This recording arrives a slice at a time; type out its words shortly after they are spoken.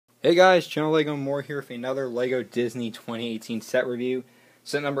Hey guys, Channel Lego More here for another Lego Disney 2018 set review.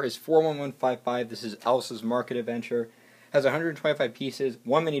 Set number is 41155. This is Elsa's Market Adventure. Has 125 pieces,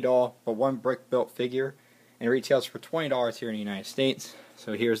 one mini doll, but one brick built figure, and it retails for $20 here in the United States.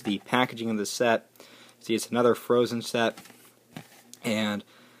 So here's the packaging of the set. See, it's another Frozen set, and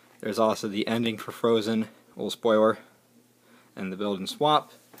there's also the ending for Frozen, little spoiler, and the build and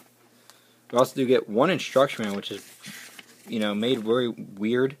swap. We also do get one instruction manual, which is, made very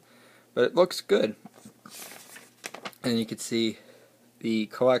weird, but it looks good. And you can see the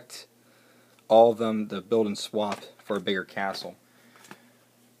collect all of them, the build and swap for a bigger castle.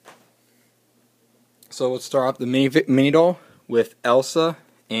 So let's start off the mini doll with Elsa,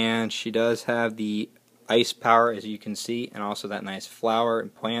 and she does have the ice power, as you can see, and also that nice flower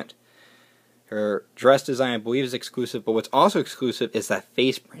and plant. Her dress design, I believe, is exclusive, but what's also exclusive is that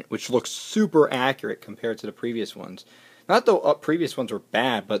face print, which looks super accurate compared to the previous ones. Not the previous ones were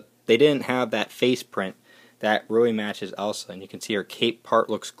bad, but they didn't have that face print that really matches Elsa. And you can see her cape part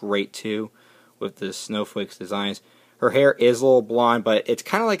looks great too, with the snowflakes designs. Her hair is a little blonde, but it's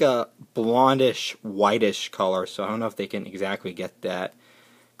kind of like a blondish, whitish color, so I don't know if they can exactly get that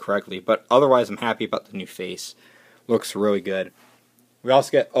correctly. But otherwise, I'm happy about the new face. Looks really good. We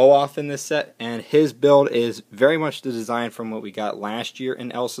also get Olaf in this set, and his build is very much the design from what we got last year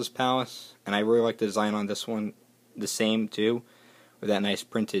in Elsa's Palace. And I really like the design on this one, the same too, with that nice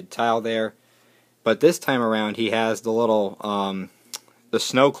printed tile there. But this time around, he has the little the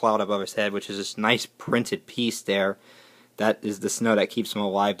snow cloud above his head, which is this nice printed piece there. That is the snow that keeps him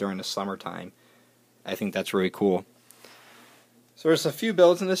alive during the summertime. I think that's really cool. So there's a few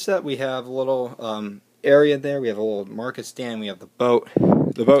builds in this set. We have a little area there. We have a little market stand. We have the boat.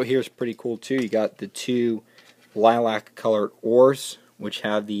 The boat here is pretty cool too. You got the two lilac colored oars, which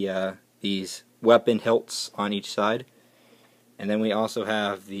have the these weapon hilts on each side. And then we also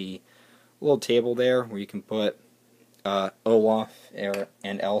have the little table there where you can put Olaf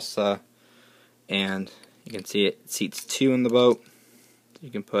and Elsa, and you can see it seats two in the boat. You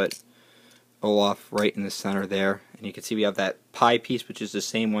can put Olaf right in the center there, and you can see we have that pie piece, which is the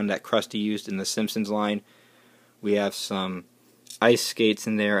same one that Krusty used in the Simpsons line. We have some ice skates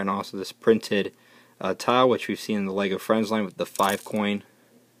in there, and also this printed tile, which we've seen in the Lego Friends line with the 5 coin,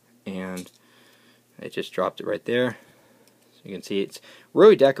 and I just dropped it right there. So you can see it's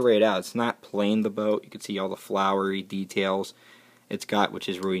really decorated out. It's not plain, the boat. You can see all the flowery details it's got, which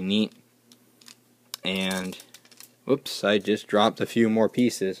is really neat. And whoops, I just dropped a few more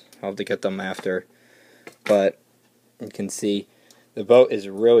pieces. I'll have to get them after. But you can see the boat is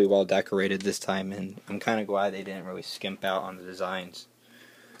really well decorated this time, and I'm kind of glad they didn't really skimp out on the designs.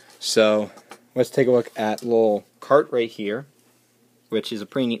 So let's take a look at the little cart right here, which is a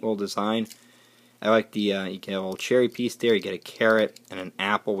pretty neat little design. I like the, you get a little cherry piece there, you get a carrot and an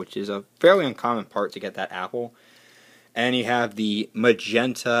apple, which is a fairly uncommon part to get that apple. And you have the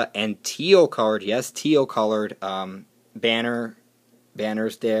magenta and teal colored, yes, teal colored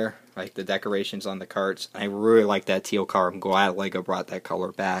banners there, like the decorations on the carts. I really like that teal color. I'm glad Lego brought that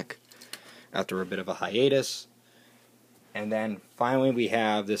color back after a bit of a hiatus. And then finally we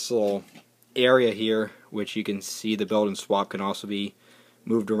have this little area here, which you can see the build and swap can also be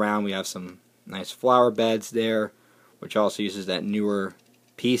moved around. We have some nice flower beds there, which also uses that newer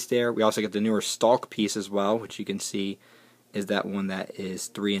piece there. We also get the newer stalk piece as well, which you can see is that one that is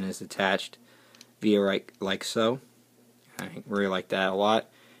 3 and is attached via like so. I really like that a lot.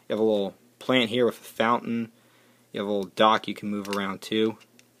 You have a little plant here with a fountain. You have a little dock you can move around too.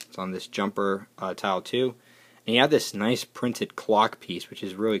 It's on this jumper tile too. And you have this nice printed clock piece, which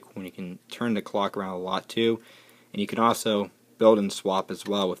is really cool. You can turn the clock around a lot too. And you can also build and swap as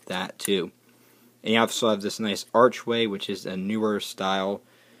well with that too. And you also have this nice archway, which is a newer style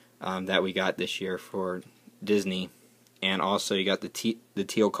that we got this year for Disney. And also you got the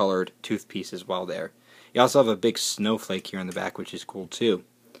teal colored toothpiece as well there. You also have a big snowflake here in the back, which is cool too.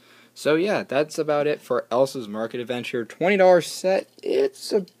 So yeah, that's about it for Elsa's Market Adventure. $20 set.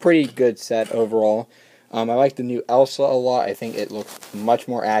 It's a pretty good set overall. I like the new Elsa a lot. I think it looks much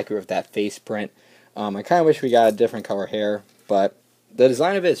more accurate with that face print. I kind of wish we got a different color hair, but the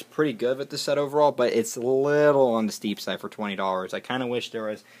design of it is pretty good with the set overall, but it's a little on the steep side for $20. I kind of wish there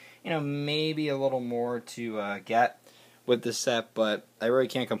was, maybe a little more to get with this set, but I really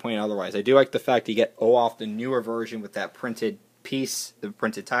can't complain otherwise. I do like the fact you get Olaf, the newer version, with that printed piece, the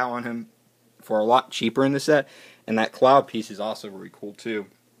printed tile on him, for a lot cheaper in the set, and that cloud piece is also really cool too.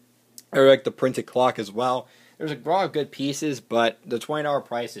 I really like the printed clock as well. There's a lot of good pieces, but the $20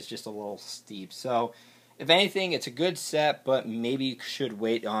 price is just a little steep. So if anything, it's a good set, but maybe you should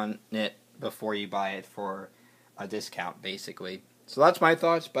wait on it before you buy it for a discount, basically. So that's my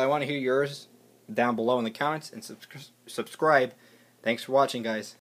thoughts, but I want to hear yours down below in the comments, and subscribe. Thanks for watching, guys.